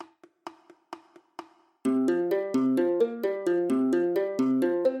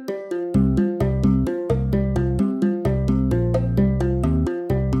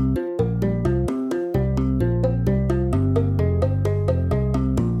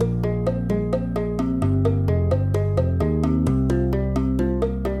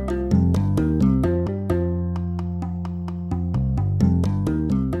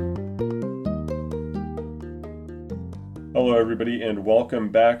everybody, and welcome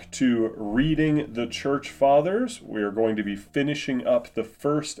back to Reading the Church Fathers. We are going to be finishing up the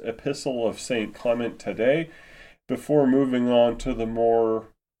first epistle of St. Clement today, before moving on to the more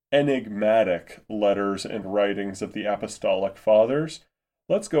enigmatic letters and writings of the Apostolic Fathers.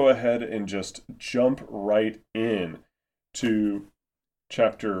 Let's go ahead and just jump right in to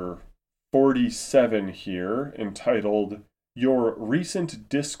chapter 47 here, entitled, "Your recent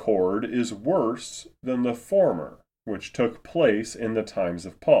discord is worse than the former, which took place in the times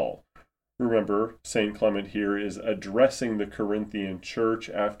of Paul." Remember, St. Clement here is addressing the Corinthian church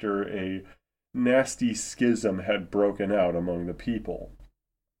after a nasty schism had broken out among the people.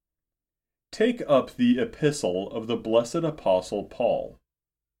 "Take up the epistle of the blessed apostle Paul.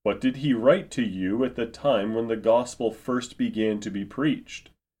 What did he write to you at the time when the gospel first began to be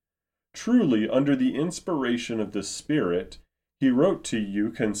preached? Truly, under the inspiration of the Spirit, he wrote to you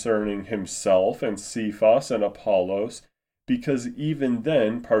concerning himself and Cephas and Apollos, because even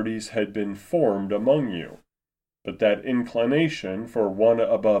then parties had been formed among you. But that inclination for one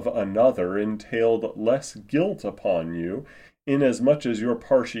above another entailed less guilt upon you, inasmuch as your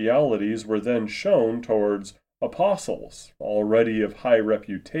partialities were then shown towards apostles, already of high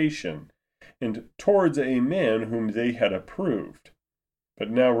reputation, and towards a man whom they had approved.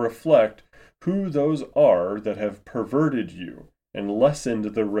 But now reflect who those are that have perverted you, and lessened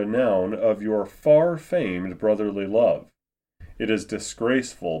the renown of your far-famed brotherly love. It is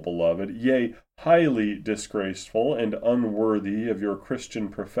disgraceful, beloved, yea, highly disgraceful and unworthy of your Christian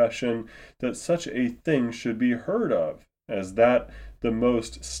profession, that such a thing should be heard of, as that the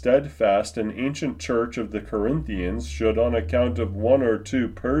most steadfast and ancient church of the Corinthians should, on account of one or two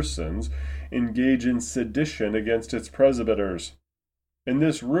persons, engage in sedition against its presbyters. And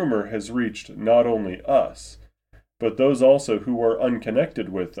this rumor has reached not only us, but those also who are unconnected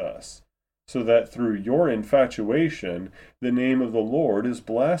with us, so that through your infatuation the name of the Lord is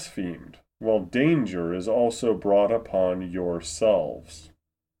blasphemed, while danger is also brought upon yourselves."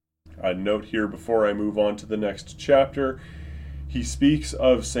 A note here before I move on to the next chapter. He speaks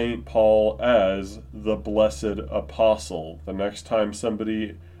of St. Paul as the blessed apostle. The next time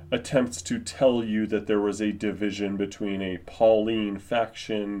somebody attempts to tell you that there was a division between a Pauline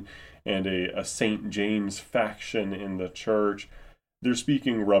faction and a St. James faction in the church, they're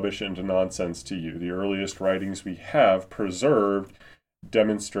speaking rubbish and nonsense to you. The earliest writings we have preserved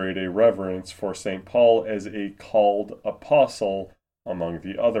demonstrate a reverence for St. Paul as a called apostle among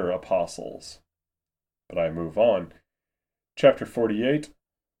the other apostles. But I move on. Chapter 48,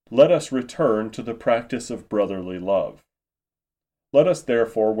 "Let us return to the practice of brotherly love. Let us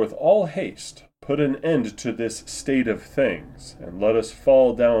therefore with all haste put an end to this state of things, and let us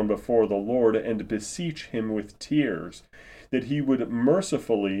fall down before the Lord and beseech him with tears, that he would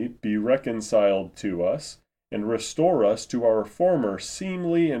mercifully be reconciled to us, and restore us to our former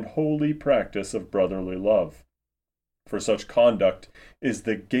seemly and holy practice of brotherly love. For such conduct is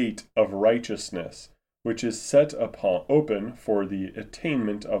the gate of righteousness, which is set upon open for the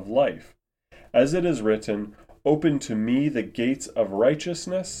attainment of life. As it is written, 'Open to me the gates of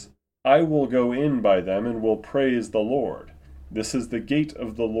righteousness. I will go in by them and will praise the Lord. This is the gate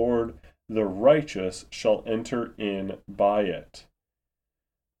of the Lord. The righteous shall enter in by it.'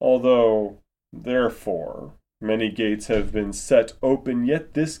 Although, therefore, many gates have been set open,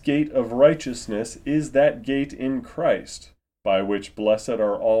 yet this gate of righteousness is that gate in Christ, by which blessed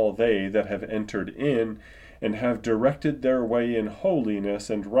are all they that have entered in, and have directed their way in holiness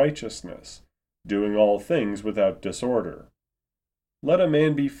and righteousness, doing all things without disorder. Let a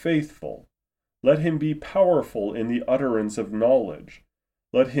man be faithful. Let him be powerful in the utterance of knowledge.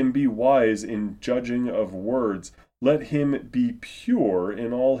 Let him be wise in judging of words. Let him be pure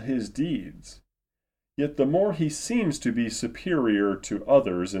in all his deeds. Yet the more he seems to be superior to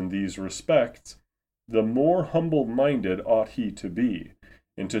others in these respects, the more humble-minded ought he to be,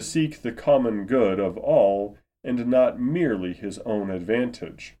 and to seek the common good of all, and not merely his own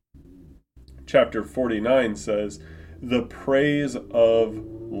advantage." Chapter 49 says, "The praise of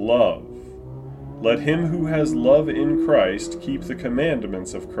love. Let him who has love in Christ keep the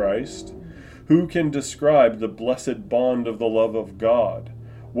commandments of Christ. Who can describe the blessed bond of the love of God?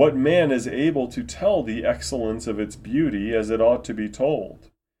 What man is able to tell the excellence of its beauty as it ought to be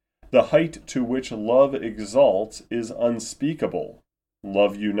told? The height to which love exalts is unspeakable.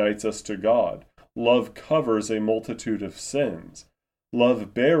 Love unites us to God. Love covers a multitude of sins.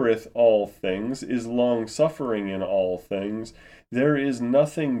 Love beareth all things, is long-suffering in all things. There is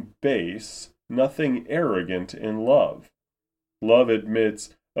nothing base, nothing arrogant in love. Love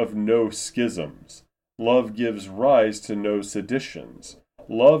admits of no schisms. Love gives rise to no seditions.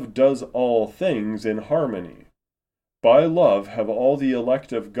 Love does all things in harmony. By love have all the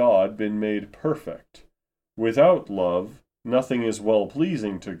elect of God been made perfect. Without love, nothing is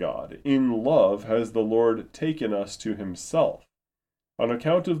well-pleasing to God. In love has the Lord taken us to himself. On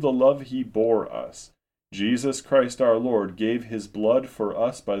account of the love he bore us, Jesus Christ our Lord gave his blood for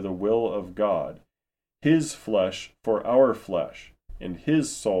us by the will of God, his flesh for our flesh, and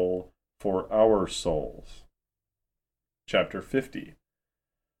his soul for our souls. Chapter 50.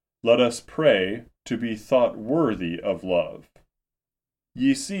 Let us pray to be thought worthy of love.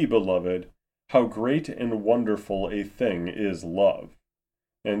 Ye see, beloved, how great and wonderful a thing is love,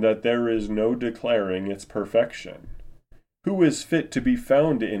 and that there is no declaring its perfection. Who is fit to be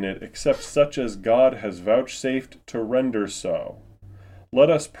found in it except such as God has vouchsafed to render so?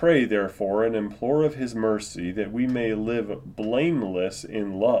 Let us pray, therefore, and implore of his mercy that we may live blameless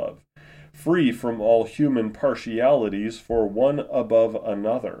in love, free from all human partialities for one above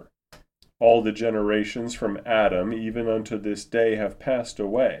another. All the generations from Adam even unto this day have passed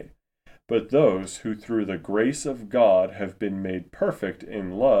away, but those who through the grace of God have been made perfect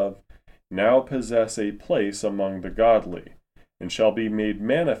in love now possess a place among the godly, and shall be made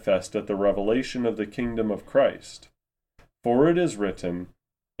manifest at the revelation of the kingdom of Christ. For it is written,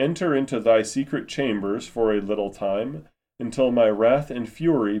 Enter into thy secret chambers for a little time, until my wrath and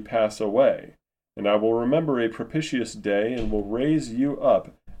fury pass away, and I will remember a propitious day, and will raise you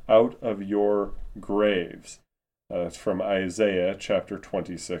up out of your graves. That's from Isaiah chapter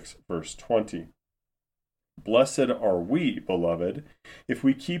 26, verse 20. Blessed are we, beloved, if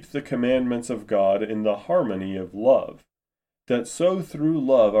we keep the commandments of God in the harmony of love, that so through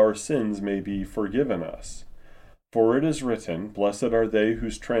love our sins may be forgiven us. For it is written, Blessed are they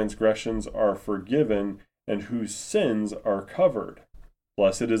whose transgressions are forgiven, and whose sins are covered.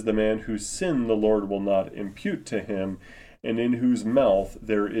 Blessed is the man whose sin the Lord will not impute to him, and in whose mouth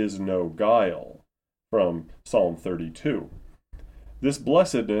there is no guile. From Psalm 32. This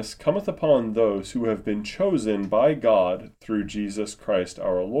blessedness cometh upon those who have been chosen by God through Jesus Christ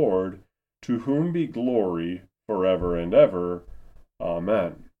our Lord, to whom be glory forever and ever.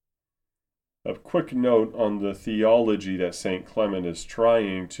 Amen. A quick note on the theology that St. Clement is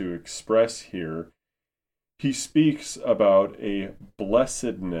trying to express here. He speaks about a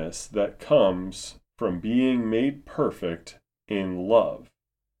blessedness that comes from being made perfect in love.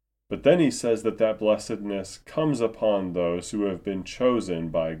 But then he says that that blessedness comes upon those who have been chosen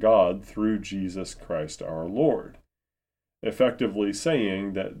by God through Jesus Christ our Lord, effectively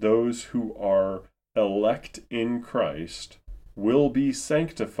saying that those who are elect in Christ will be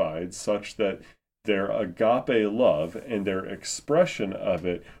sanctified such that their agape love and their expression of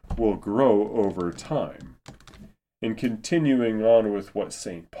it will grow over time. And continuing on with what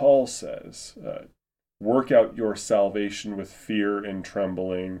St. Paul says, work out your salvation with fear and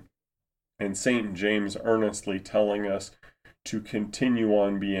trembling, and St. James earnestly telling us to continue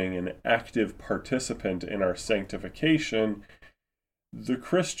on being an active participant in our sanctification, the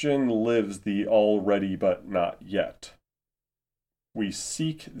Christian lives the already but not yet. We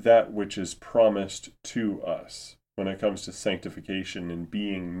seek that which is promised to us when it comes to sanctification and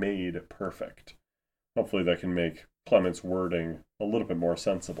being made perfect. Hopefully that can make Clement's wording a little bit more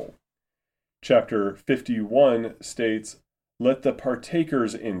sensible. Chapter 51 states, Let the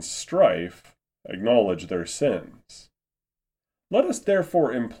partakers in strife acknowledge their sins. Let us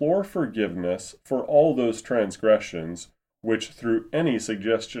therefore implore forgiveness for all those transgressions which through any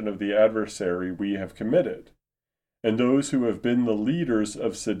suggestion of the adversary we have committed. And those who have been the leaders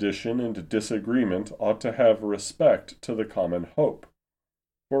of sedition and disagreement ought to have respect to the common hope.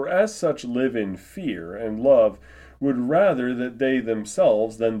 For as such live in fear, and love would rather that they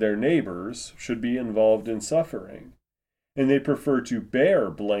themselves than their neighbors should be involved in suffering. And they prefer to bear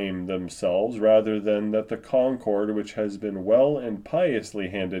blame themselves rather than that the concord which has been well and piously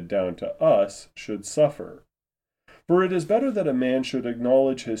handed down to us should suffer. For it is better that a man should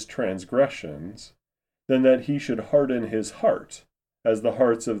acknowledge his transgressions, than that he should harden his heart, as the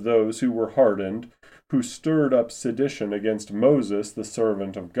hearts of those who were hardened, who stirred up sedition against Moses the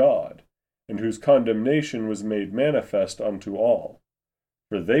servant of God, and whose condemnation was made manifest unto all.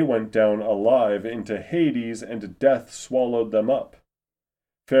 For they went down alive into Hades, and death swallowed them up.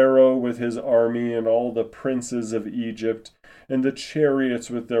 Pharaoh with his army and all the princes of Egypt, and the chariots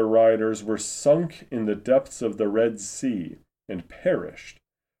with their riders were sunk in the depths of the Red Sea, and perished,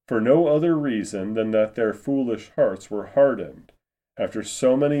 for no other reason than that their foolish hearts were hardened, after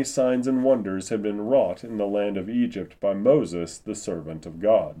so many signs and wonders had been wrought in the land of Egypt by Moses the servant of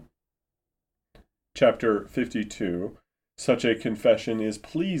God. Chapter 52. Such a confession is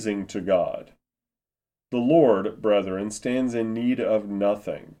pleasing to God. The Lord, brethren, stands in need of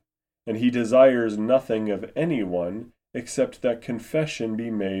nothing, and he desires nothing of anyone except that confession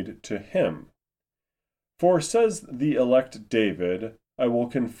be made to him. For says the elect David, I will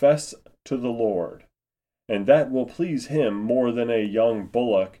confess to the Lord, and that will please him more than a young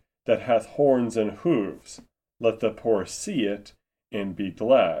bullock that hath horns and hoofs. Let the poor see it, and be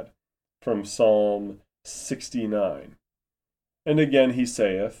glad. From Psalm 69. And again he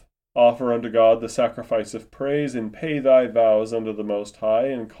saith, Offer unto God the sacrifice of praise, and pay thy vows unto the Most High,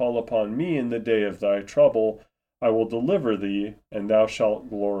 and call upon me in the day of thy trouble. I will deliver thee, and thou shalt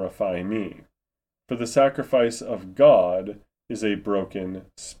glorify me. For the sacrifice of God is a broken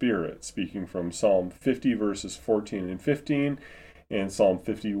spirit, speaking from Psalm 50, verses 14 and 15, and Psalm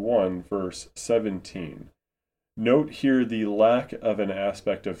 51, verse 17. Note here the lack of an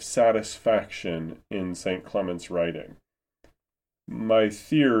aspect of satisfaction in St. Clement's writing. My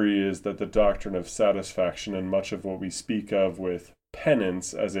theory is that the doctrine of satisfaction and much of what we speak of with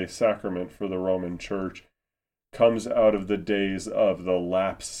penance as a sacrament for the Roman Church comes out of the days of the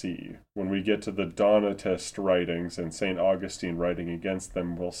lapsi. When we get to the Donatist writings and St. Augustine writing against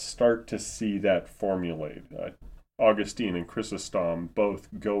them, we'll start to see that formulate. Augustine and Chrysostom both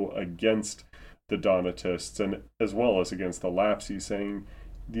go against the Donatists and as well as against the lapsi, saying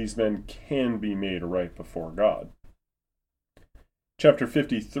these men can be made right before God. Chapter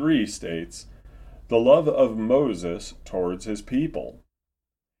 53 states, The love of Moses towards his people.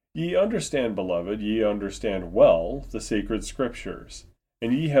 Ye understand, beloved, ye understand well the sacred Scriptures,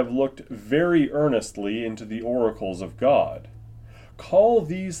 and ye have looked very earnestly into the oracles of God. Call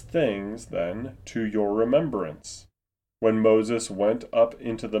these things, then, to your remembrance. When Moses went up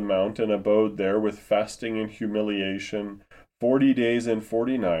into the mount and abode there with fasting and humiliation 40 days and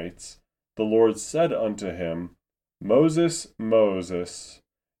 40 nights, the Lord said unto him, Moses, Moses,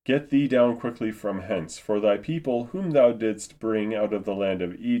 get thee down quickly from hence, for thy people whom thou didst bring out of the land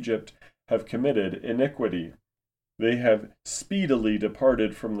of Egypt have committed iniquity. They have speedily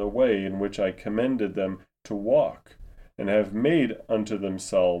departed from the way in which I commanded them to walk, and have made unto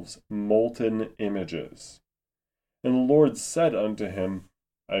themselves molten images. And the Lord said unto him,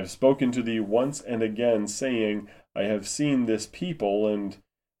 I have spoken to thee once and again, saying, I have seen this people, and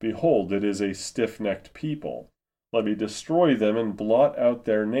behold, it is a stiff-necked people. Let me destroy them and blot out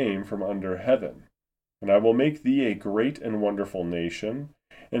their name from under heaven. And I will make thee a great and wonderful nation,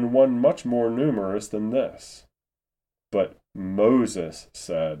 and one much more numerous than this. But Moses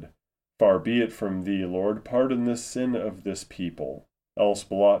said, Far be it from thee, Lord, pardon the sin of this people, else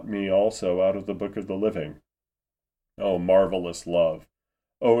blot me also out of the book of the living. O marvelous love!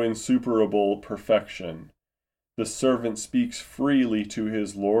 O insuperable perfection! The servant speaks freely to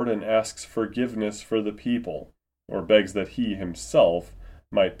his Lord and asks forgiveness for the people, or begs that he himself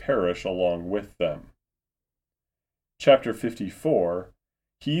might perish along with them. Chapter 54.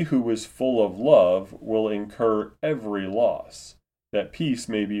 He who is full of love will incur every loss, that peace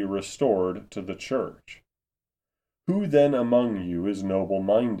may be restored to the church. Who then among you is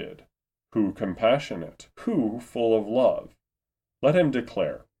noble-minded? Who compassionate? Who full of love? Let him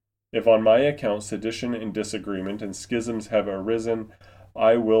declare, If on my account sedition and disagreement and schisms have arisen,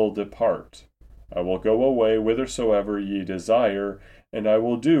 I will depart. I will go away whithersoever ye desire, and I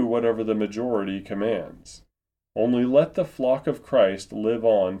will do whatever the majority commands. Only let the flock of Christ live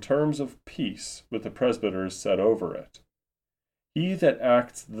on terms of peace with the presbyters set over it. He that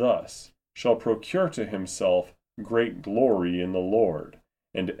acts thus shall procure to himself great glory in the Lord,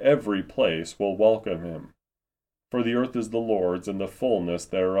 and every place will welcome him. For the earth is the Lord's, and the fullness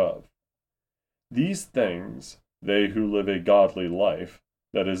thereof. These things, they who live a godly life,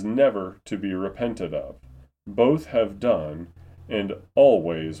 that is never to be repented of, both have done, and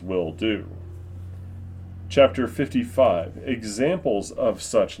always will do. Chapter 55. Examples of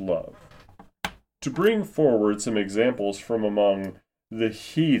such love. To bring forward some examples from among the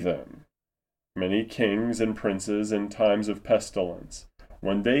heathen, many kings and princes in times of pestilence,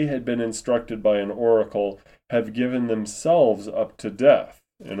 when they had been instructed by an oracle, have given themselves up to death,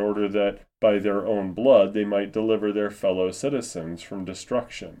 in order that by their own blood they might deliver their fellow citizens from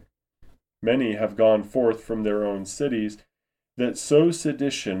destruction. Many have gone forth from their own cities, that so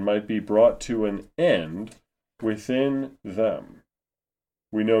sedition might be brought to an end within them.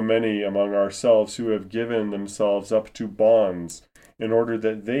 We know many among ourselves who have given themselves up to bonds, in order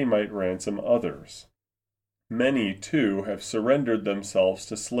that they might ransom others. Many, too, have surrendered themselves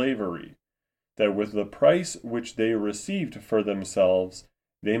to slavery, that with the price which they received for themselves,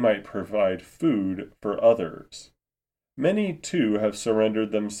 they might provide food for others. Many, too, have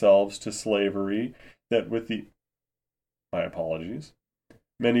surrendered themselves to slavery, that with the...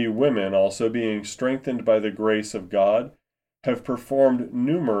 Many women also, being strengthened by the grace of God, have performed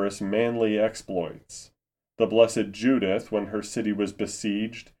numerous manly exploits. The blessed Judith, when her city was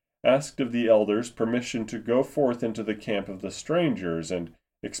besieged, asked of the elders permission to go forth into the camp of the strangers, and,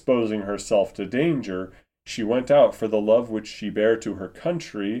 exposing herself to danger, she went out for the love which she bare to her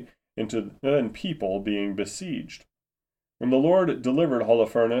country and people being besieged. And the Lord delivered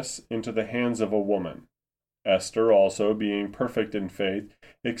Holofernes into the hands of a woman. Esther also, being perfect in faith,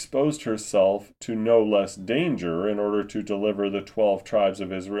 exposed herself to no less danger in order to deliver the 12 tribes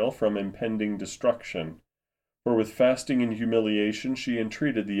of Israel from impending destruction. For with fasting and humiliation she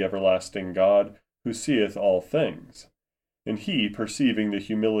entreated the everlasting God, who seeth all things. And he, perceiving the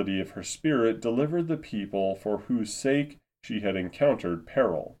humility of her spirit, delivered the people for whose sake she had encountered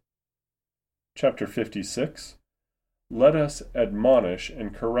peril. Chapter 56. Let us admonish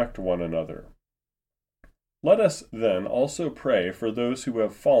and correct one another. Let us then also pray for those who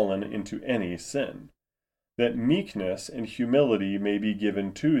have fallen into any sin, that meekness and humility may be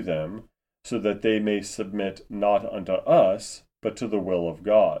given to them, so that they may submit not unto us, but to the will of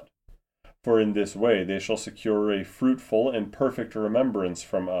God. For in this way they shall secure a fruitful and perfect remembrance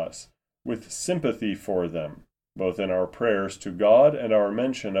from us, with sympathy for them, both in our prayers to God and our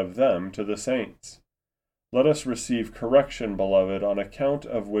mention of them to the saints. Let us receive correction, beloved, on account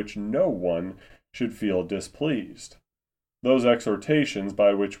of which no one should feel displeased. Those exhortations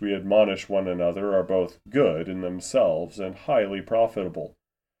by which we admonish one another are both good in themselves and highly profitable,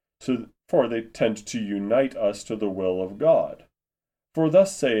 for they tend to unite us to the will of God. For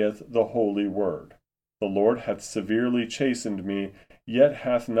thus saith the Holy Word, The Lord hath severely chastened me, yet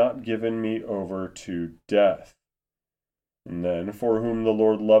hath not given me over to death. And then, for whom the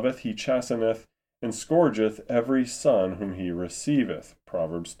Lord loveth, he chasteneth, and scourgeth every son whom he receiveth.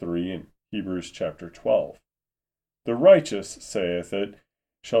 Proverbs 3 and Hebrews chapter 12. The righteous, saith it,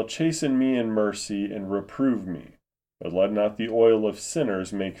 shall chasten me in mercy and reprove me, but let not the oil of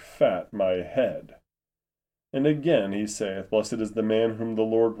sinners make fat my head. And again he saith, Blessed is the man whom the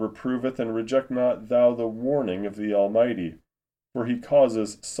Lord reproveth, and reject not thou the warning of the Almighty. For he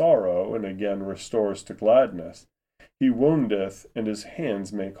causes sorrow, and again restores to gladness. He woundeth, and his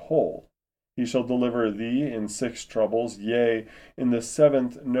hands make whole. He shall deliver thee in 6 troubles, yea, in the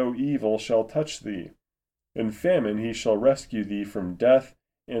 7th no evil shall touch thee. In famine he shall rescue thee from death,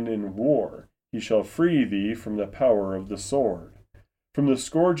 and in war he shall free thee from the power of the sword. From the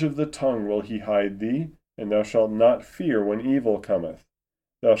scourge of the tongue will he hide thee, and thou shalt not fear when evil cometh.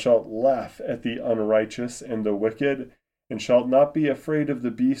 Thou shalt laugh at the unrighteous and the wicked, and shalt not be afraid of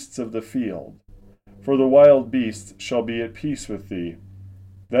the beasts of the field. For the wild beasts shall be at peace with thee.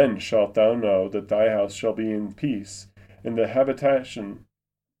 Then shalt thou know that thy house shall be in peace, and the habitation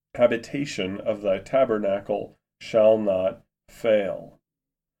of thy tabernacle shall not fail.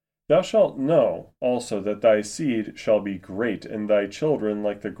 Thou shalt know also that thy seed shall be great, and thy children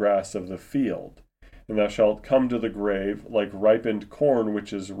like the grass of the field. And thou shalt come to the grave like ripened corn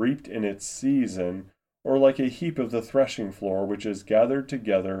which is reaped in its season, or like a heap of the threshing floor which is gathered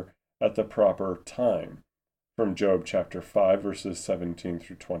together at the proper time. From Job chapter 5, verses 17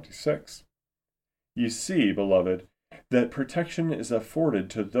 through 26. Ye see, beloved, that protection is afforded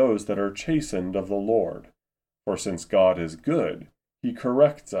to those that are chastened of the Lord. For since God is good, he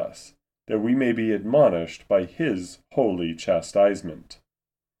corrects us, that we may be admonished by his holy chastisement.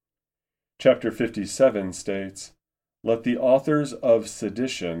 Chapter 57 states, Let the authors of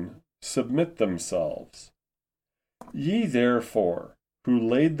sedition submit themselves. Ye therefore, who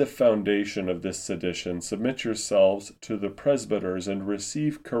laid the foundation of this sedition, submit yourselves to the presbyters, and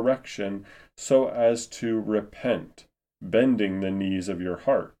receive correction, so as to repent, bending the knees of your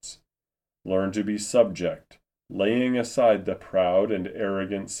hearts. Learn to be subject, laying aside the proud and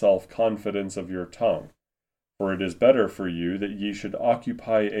arrogant self-confidence of your tongue. For it is better for you that ye should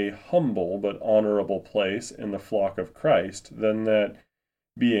occupy a humble but honorable place in the flock of Christ, than that,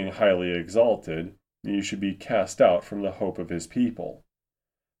 being highly exalted, ye should be cast out from the hope of his people.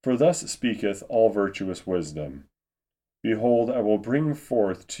 For thus speaketh all virtuous wisdom. Behold, I will bring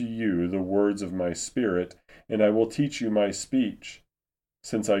forth to you the words of my spirit, and I will teach you my speech.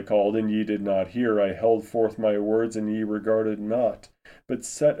 Since I called, and ye did not hear, I held forth my words, and ye regarded not, but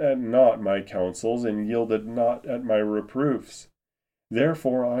set at naught my counsels, and yielded not at my reproofs.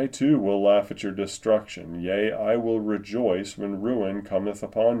 Therefore I too will laugh at your destruction, yea, I will rejoice when ruin cometh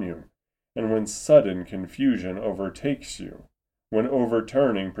upon you, and when sudden confusion overtakes you, when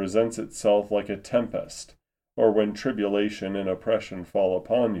overturning presents itself like a tempest, or when tribulation and oppression fall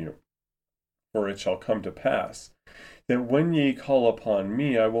upon you. For it shall come to pass, that when ye call upon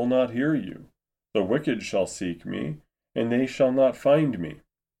me, I will not hear you. The wicked shall seek me, and they shall not find me.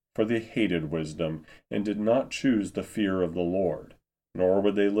 for they hated wisdom, and did not choose the fear of the Lord. Nor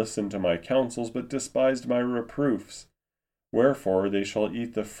would they listen to my counsels, but despised my reproofs. Wherefore they shall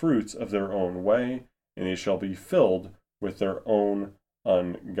eat the fruits of their own way, and they shall be filled with their own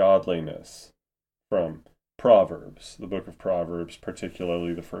ungodliness. From Proverbs, the book of Proverbs,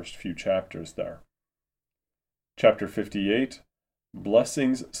 particularly the first few chapters there. Chapter 58,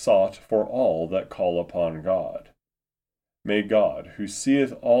 Blessings sought for all that call upon God. May God, who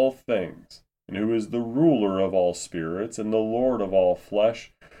seeth all things, and who is the ruler of all spirits, and the Lord of all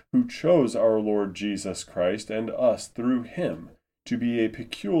flesh, who chose our Lord Jesus Christ and us through him to be a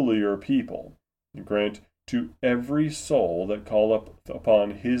peculiar people, grant to every soul that call up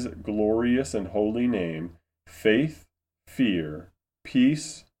upon his glorious and holy name faith, fear,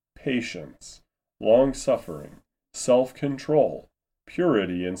 peace, patience, long-suffering, self-control,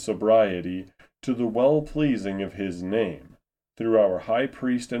 purity and sobriety, to the well-pleasing of his name, through our high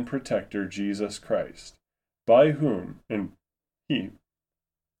priest and protector Jesus Christ, by whom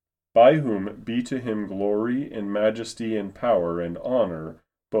be to him glory and majesty and power and honor,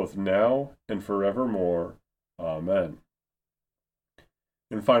 both now and forevermore. Amen.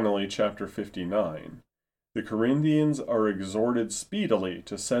 And finally, chapter 59. The Corinthians are exhorted speedily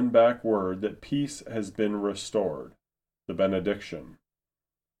to send back word that peace has been restored. The benediction.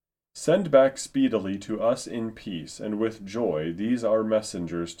 Send back speedily to us in peace and with joy these our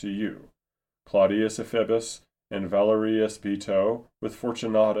messengers to you, Claudius Ephebus and Valerius Bito, with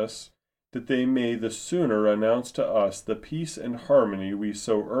Fortunatus, that they may the sooner announce to us the peace and harmony we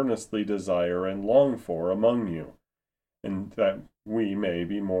so earnestly desire and long for among you, and that we may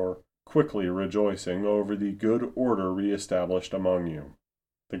be more quickly rejoicing over the good order re-established among you.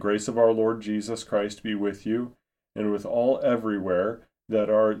 The grace of our Lord Jesus Christ be with you, and with all everywhere that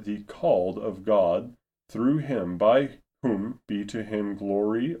are the called of God, through him, by whom be to him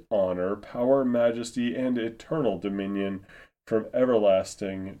glory, honor, power, majesty, and eternal dominion, from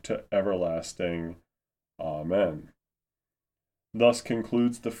everlasting to everlasting. Amen. Thus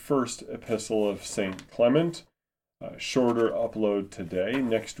concludes the first epistle of St. Clement. Shorter upload today.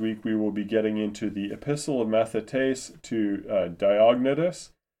 Next week we will be getting into the epistle of Mathetes to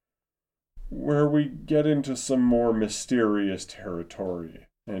Diognetus, where we get into some more mysterious territory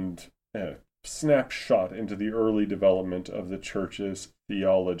and a snapshot into the early development of the church's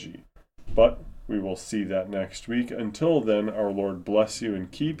theology. But we will see that next week. Until then, our Lord bless you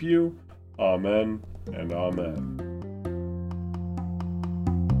and keep you. Amen and amen.